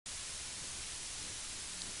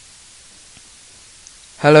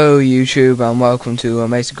Hello YouTube and welcome to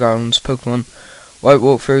AmazingGroudon's Pokemon White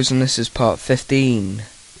Walkthroughs, and this is part 15.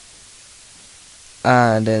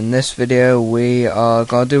 And in this video we are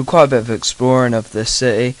going to do quite a bit of exploring of this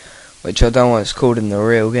city, which I don't know what it's called in the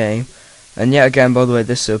real game. And yet again, by the way,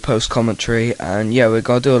 this is a post commentary, and yeah, we're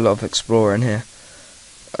going to do a lot of exploring here.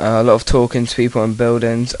 A lot of talking to people in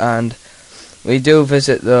buildings, and we do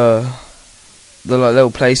visit the little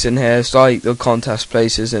place in here. It's like the contest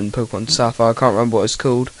places in Pokemon Sapphire. I can't remember what it's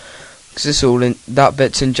called because it's all in that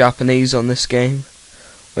bit's in Japanese on this game,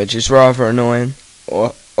 which is rather annoying,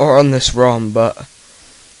 or on this ROM. But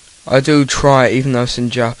I do try it even though it's in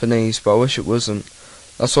Japanese, but I wish it wasn't.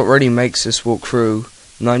 That's what really makes this walkthrough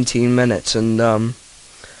 19 minutes. And I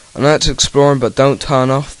know it's exploring, but don't turn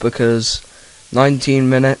off, because 19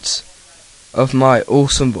 minutes of my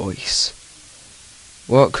awesome voice,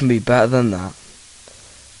 what can be better than that?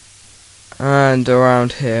 And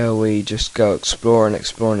around here we just go exploring,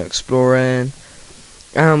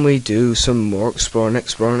 and we do some more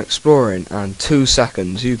exploring, and 2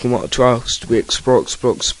 seconds, you can watch whilst we explore,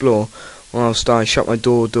 whilst I shut my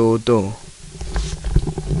door.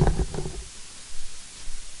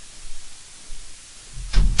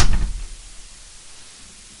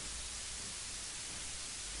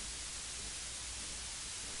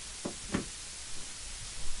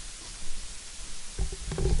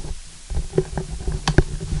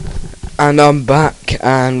 And I'm back,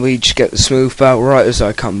 and we just get the smooth belt right as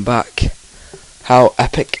I come back. How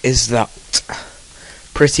epic is that?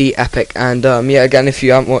 Pretty epic. And yeah, again, if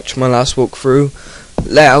you haven't watched my last walkthrough,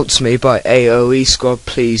 Let Out to Me by AOESQUAD,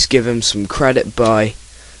 please give him some credit by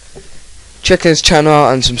checking his channel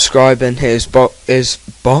out and subscribing. His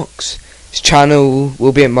channel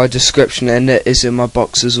will be in my description, and it is in my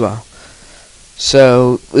box as well.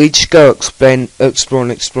 So we just go exploring.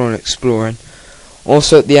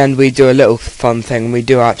 Also at the end we do a little fun thing. We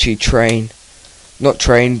do actually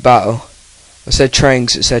battle. I said train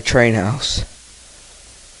because it said train house.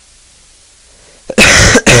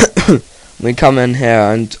 We come in here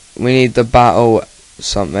and we need the battle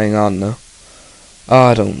something, I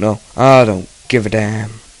don't know. I don't give a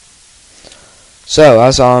damn. So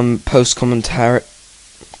as I'm commentating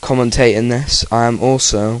this, I am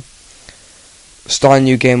also starting a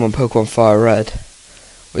new game on Pokemon Fire Red,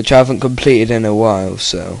 which I haven't completed in a while,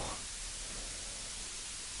 so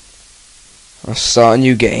I'll start a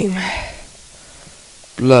new game.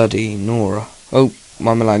 Bloody Nora. Oh,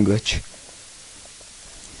 my language.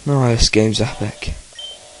 No, this game's epic.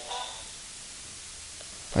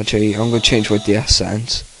 Actually, I'm going to change what the S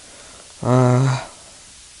sounds. And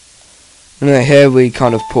here we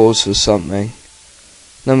kind of pause for something.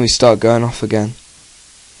 Then we start going off again,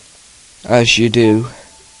 as you do.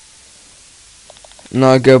 And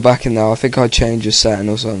I go back in there. I think I change a setting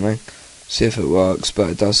or something, see if it works, but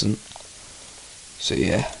it doesn't. So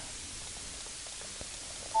yeah.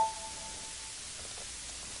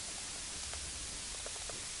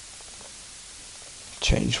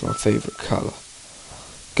 Change my favourite colour.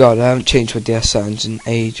 God, I haven't changed my DS sounds in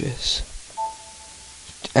ages.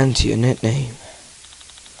 Enter your nickname.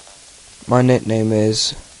 My nickname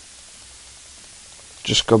is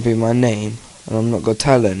just gonna be my name, and I'm not gonna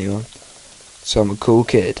tell anyone. So I'm a cool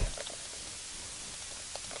kid.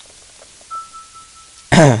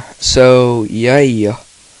 So yeah,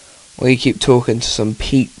 we keep talking to some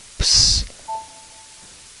peeps.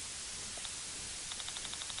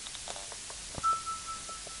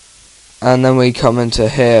 And then we come into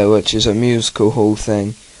here, which is a musical hall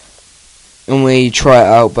thing. And we try it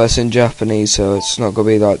out, but it's in Japanese, so it's not going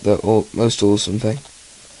to be like the most awesome thing.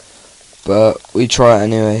 But we try it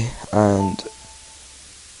anyway, and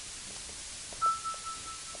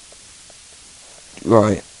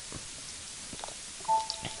right,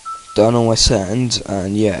 done all my settings,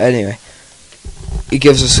 and yeah, anyway, he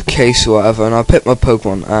gives us a case or whatever, and I picked my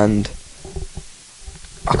Pokemon, and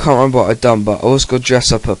I can't remember what I'd done, but I was going to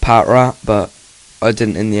dress up a PATRAT, but I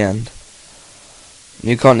didn't in the end.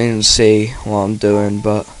 You can't even see what I'm doing,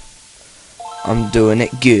 but I'm doing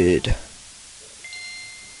it good.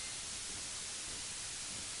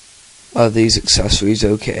 Are these accessories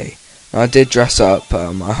okay? I did dress up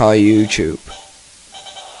my high YouTube.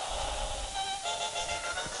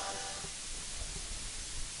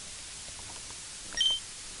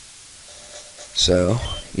 So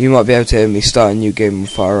you might be able to hear me start a new game on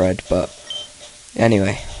Fire Red, but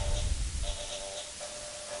anyway.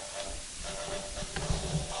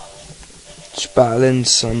 Just battling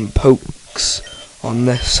some pokes on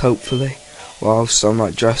this, hopefully, whilst I'm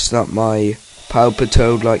like dressing up my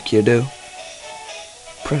Palpitoad like you do.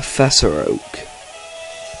 Professor Oak.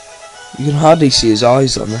 You can hardly see his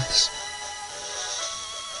eyes on this.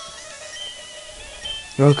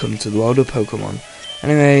 Welcome to the world of Pokemon.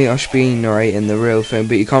 Anyway, I should be narrating the real thing,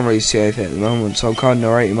 but you can't really see anything at the moment, so I'm kind of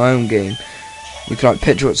narrating my own game. You can like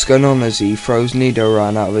picture what's going on as he throws Nido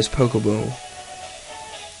around out of his Pokeball.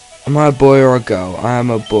 Am I a boy or a girl? I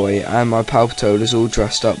am a boy, and my Palpitoad is all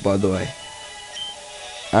dressed up, by the way.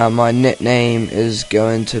 My nickname is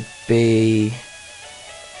going to be...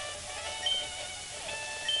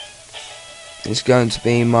 It's going to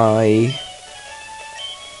be my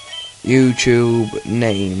YouTube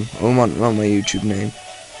name. Oh, not my YouTube name.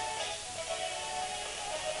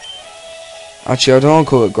 Actually, I don't want to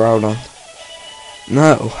call it Groudon.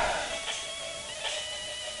 No.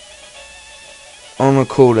 I'm going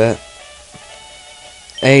to call it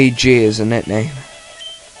AG as a nickname.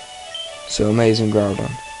 So,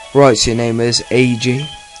 AmazingGroudon. Right, so your name is AG.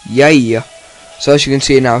 Yeah. So, as you can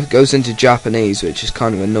see now, it goes into Japanese, which is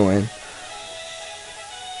kind of annoying.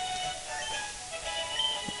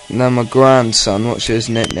 Now my grandson, what should his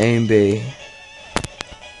nickname be?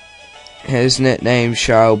 His nickname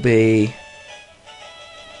shall be...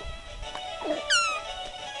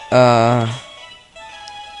 I've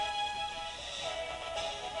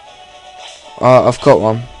got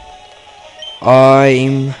one.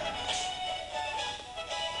 I'm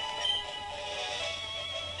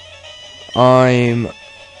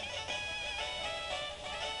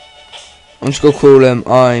just gonna call him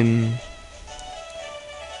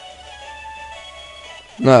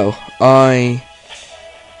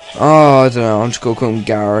I don't know, I'm just gonna call him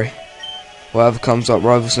Gary. Whatever comes up,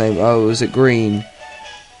 rival's name. Oh, was it Green?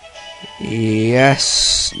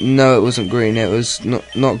 Yes. No, it wasn't Green. It was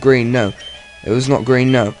not Green, no. It was not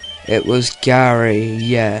Green, no. It was Gary,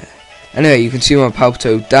 yeah. Anyway, you can see my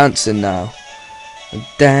Palpitoad dancing now.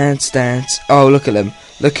 Dance. Oh, look at him.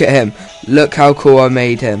 Look at him. Look how cool I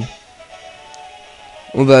made him.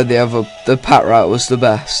 Although the Patrat was the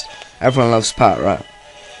best. Everyone loves Patrat.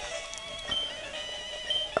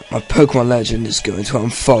 My Pokemon legend is going to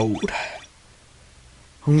unfold.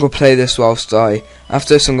 I'm going to play this whilst after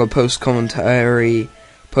this I'm going to post commentary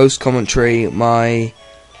my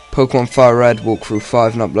Pokemon Fire Red walkthrough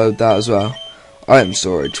 5 and upload that as well. Item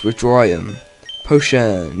storage, withdraw item.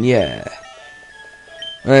 Potion, yeah.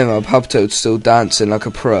 Anyway, my Palpitoad's still dancing like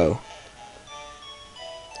a pro.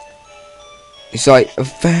 He's like,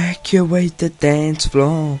 evacuate the dance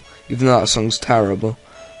floor. Even though that song's terrible.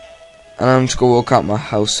 And I'm just gonna walk out my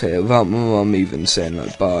house here without my mum even saying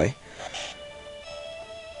like bye.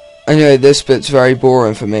 Anyway, this bit's very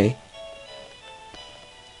boring for me.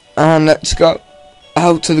 And let's go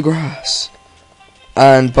out to the grass.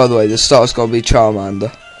 And by the way, the start's gonna be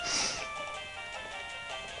Charmander.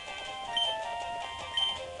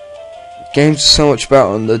 Games are so much better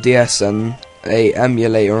on the DS than a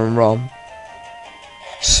emulator and ROM.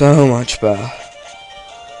 So much better.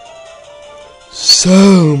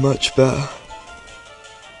 So much better.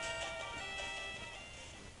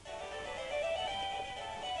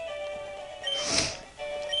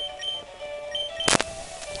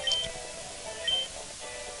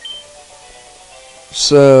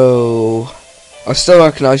 So I still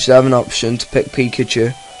reckon I should have an option to pick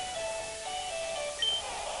Pikachu.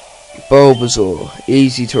 Bulbasaur,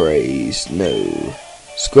 easy to raise, no.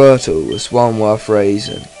 Squirtle was one worth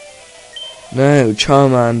raising. No,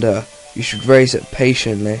 Charmander, you should raise it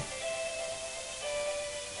patiently.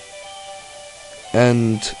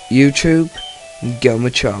 And YouTube, get on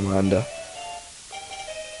with Charmander.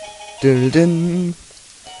 Dun-dun-dun.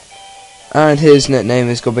 And his nickname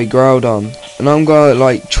is gonna be Groudon. And I'm gonna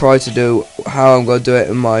like try to do how I'm gonna do it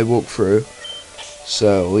in my walkthrough.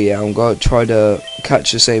 So yeah, I'm gonna try to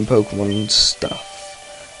catch the same Pokemon and stuff.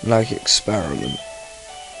 Like experiment.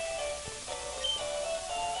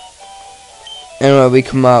 Anyway, we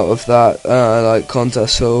come out of that like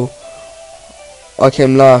contest, so I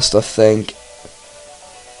came last, I think.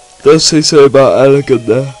 Does say so about elegant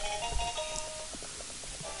there.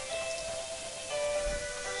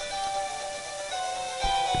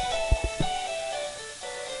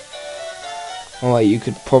 Oh wait, you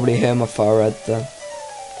could probably hear my Fire Red then.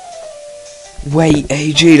 Wait,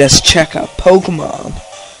 AG, let's check out Pokemon.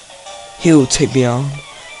 He'll take me on.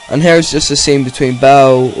 And here's just a scene between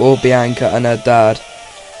Belle or Bianca and her dad.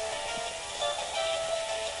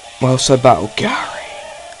 Whilst I battle Gary.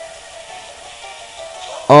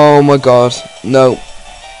 Oh my god, no.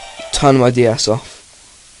 Turn my DS off.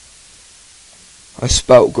 I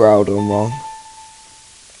spelt Groudon wrong.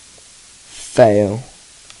 Fail.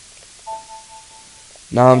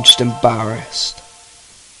 Now I'm just embarrassed.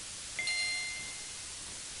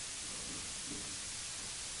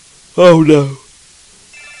 Oh no.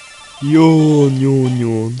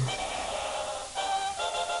 Yawn.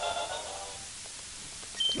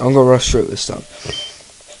 I'm gonna rush through it this time.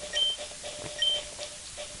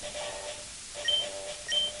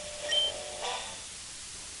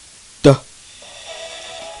 Duh.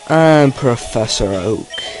 And Professor Oak.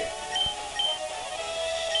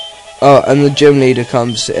 Oh, and the gym leader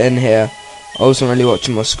comes in here. I wasn't really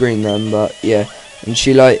watching my screen then, but yeah. And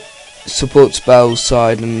she like supports Belle's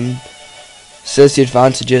side and says the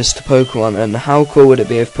advantages to Pokemon. And how cool would it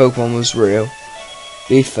be if Pokemon was real?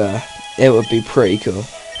 Be fair, it would be pretty cool.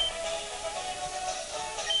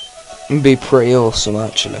 It'd be pretty awesome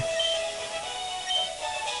actually.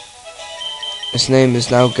 His name is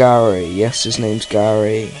now Gary. Yes, his name's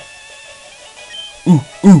Gary. Ooh,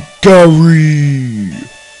 Gary!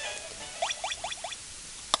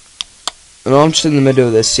 And I'm just in the middle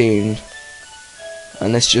of this scene,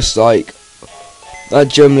 and it's just like, that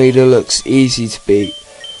gym leader looks easy to beat.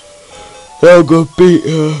 I'm gonna beat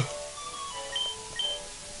her.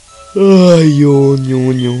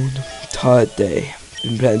 Yawn. Tired day.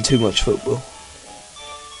 Been playing too much football.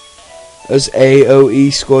 As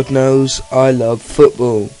AOESQUAD knows, I love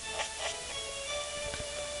football.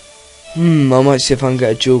 I might see if I can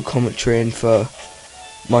get a dual commentary in for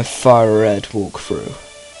my Fire Red walkthrough.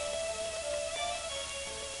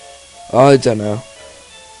 I don't know.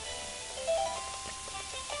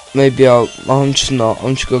 Maybe I'm just gonna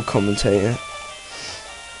commentate it.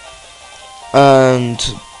 And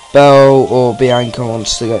Belle or Bianca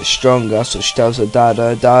wants to get stronger, that's what she tells her dad.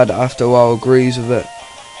 Her dad after a while agrees with it.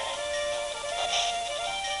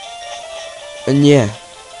 And yeah.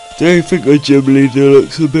 Do you think the gym leader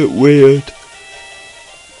looks a bit weird?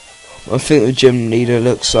 I think the gym leader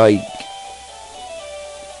looks like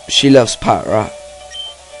she loves Patrat.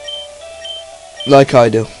 Like I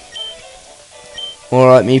do.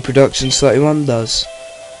 Or like me Productions 31 does.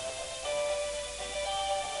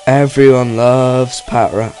 Everyone loves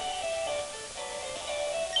Patrat.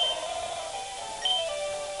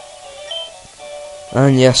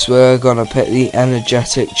 And yes, we're gonna pick the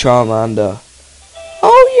energetic Charmander.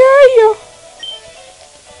 Oh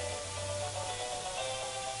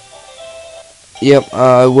yeah! Yep,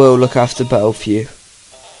 I will look after Belle for you.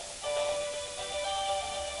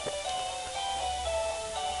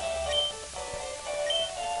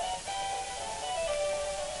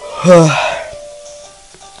 I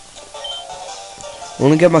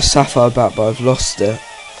want to get my Sapphire back, but I've lost it.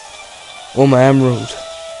 Or my Emerald.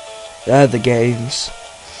 They're the games.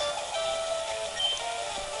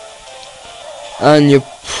 And you're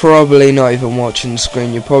probably not even watching the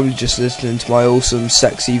screen, you're probably just listening to my awesome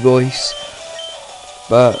sexy voice.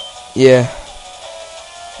 But yeah,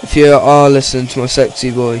 if you are listening to my sexy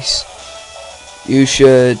voice, you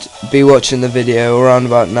should be watching the video around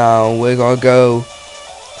about now. We're gonna go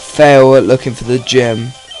fail at looking for the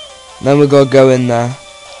gym, then we're gonna go in there,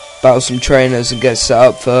 battle some trainers and get set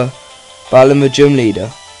up for battling the gym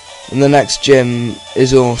leader. And the next gym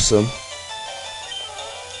is awesome.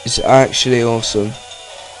 It's actually awesome.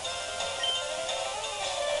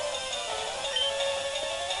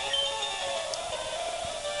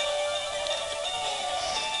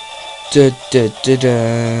 Da da da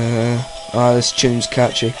da. Ah, this tune's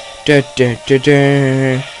catchy. Da da da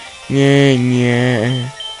da. Yeah yeah.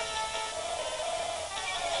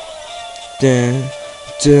 Da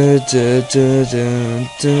da da da da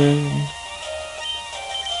da.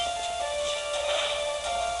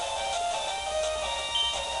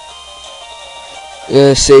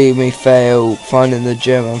 See me fail finding the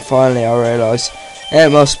gym, and finally I realise it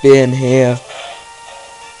must be in here.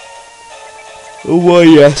 Oh well,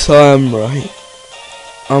 yes, I am right.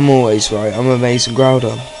 I'm always right. I'm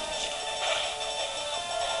AmazingGroudon.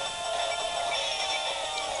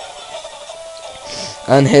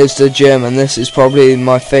 And here's the gym, and this is probably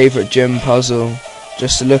my favourite gym puzzle.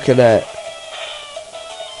 Just to look at it.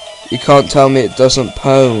 You can't tell me it doesn't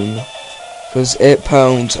pwn, because it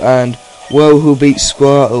pwns. And whoa, who beat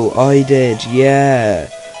Squirtle? I did, yeah.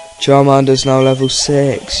 Charmander's now level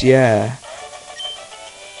 6, yeah.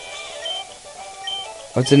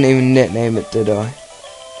 I didn't even nickname it, did I?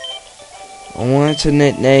 I wanted to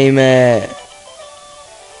nickname it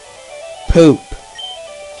Poop.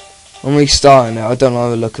 I'm restarting it, I don't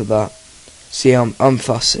like the look of that. See, I'm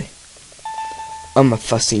fussy. I'm a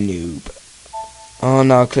fussy noob. Oh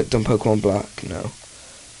no, I clicked on Pokemon Black, no.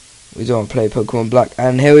 We don't play Pokemon Black.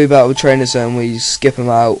 And here we battle trainers and we skip them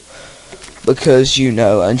out. Because, you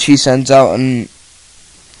know, and she sends out and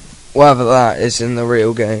whatever that is in the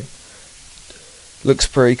real game. Looks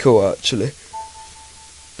pretty cool actually.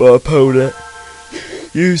 But opponent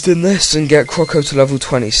used in this and get Croco to level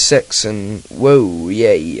 26 and whoa,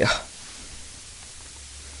 yeah.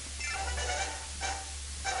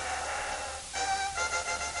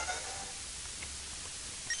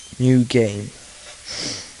 New game.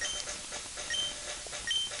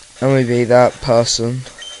 And we be that person.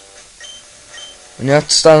 And you have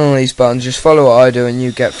to stand on these buttons, just follow what I do and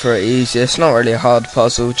you get through it easy. It's not really a hard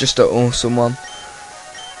puzzle, just an awesome one.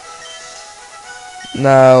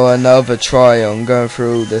 Now another try on going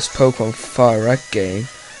through this Pokemon Fire Red game.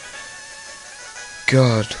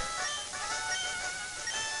 God.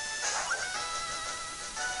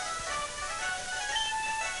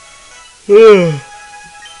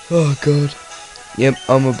 Oh God. Yep,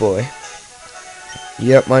 I'm a boy.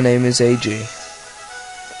 Yep, my name is AG.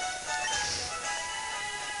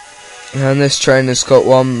 And this trainer's got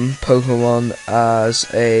one Pokemon as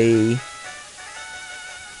a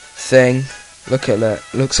thing. Look at that.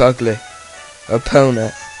 Looks ugly.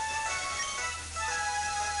 Opponent.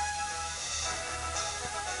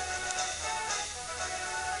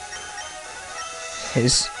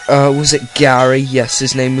 His was it Gary? Yes,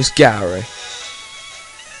 his name was Gary.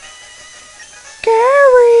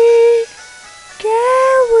 Gary.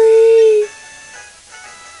 Gary.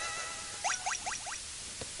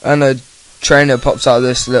 And a trainer pops out of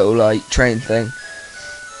this little like train thing.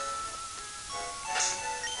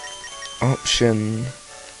 Option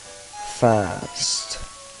fast.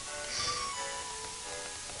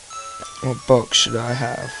 What box should I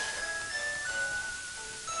have?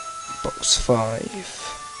 Box 5.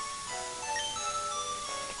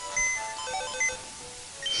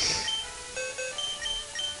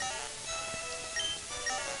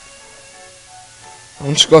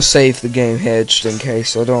 I'm just gonna save the game here just in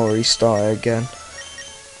case I don't restart it again.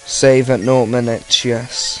 Save at 0 minutes,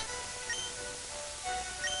 yes.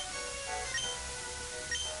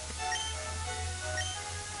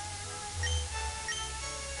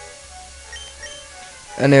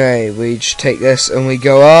 Anyway, we just take this and we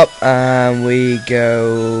go up and we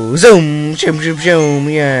go zoom, zoom, zoom, zoom,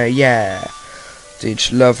 yeah, yeah. Dude,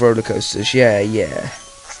 just love roller coasters, yeah, yeah.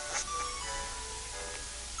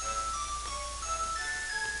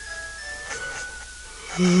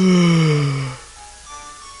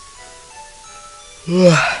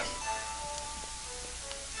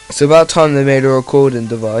 It's about time they made a recording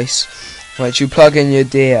device which you plug in your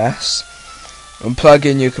DS and plug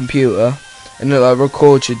in your computer and it'll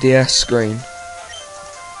record your DS screen.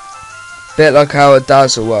 Bit like how a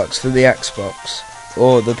Dazzle works for the Xbox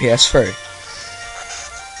or the PS3.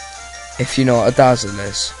 If you know what a Dazzle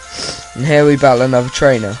is. And here we battle another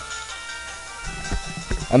trainer.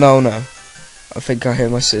 And oh no, I think I hear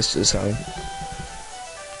my sister's home.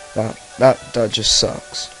 That just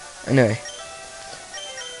sucks. Anyway.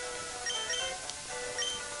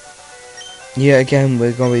 Yeah, again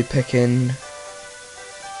we're gonna be picking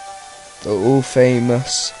the all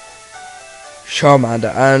famous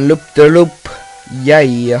Charmander and Loop de Loop,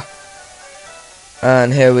 yeah.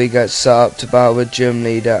 And here we get set up to battle with Gym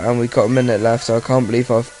Leader, and we've got a minute left. So I can't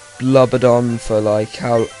believe I've blubbered on for like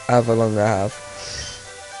however long I have.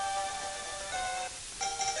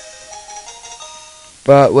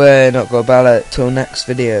 But we're not gonna battle it till next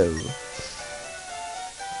video.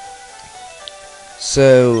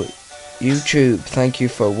 So YouTube, thank you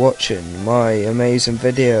for watching my amazing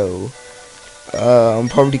video. I'm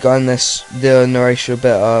probably going the narration a bit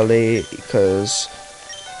early because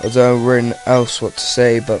I don't really else what to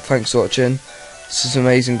say, but thanks for watching. This is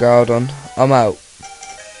AmazingGroudon. I'm out.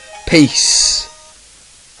 Peace.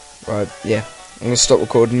 Right, yeah. I'm gonna stop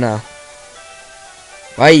recording now.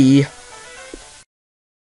 Bye.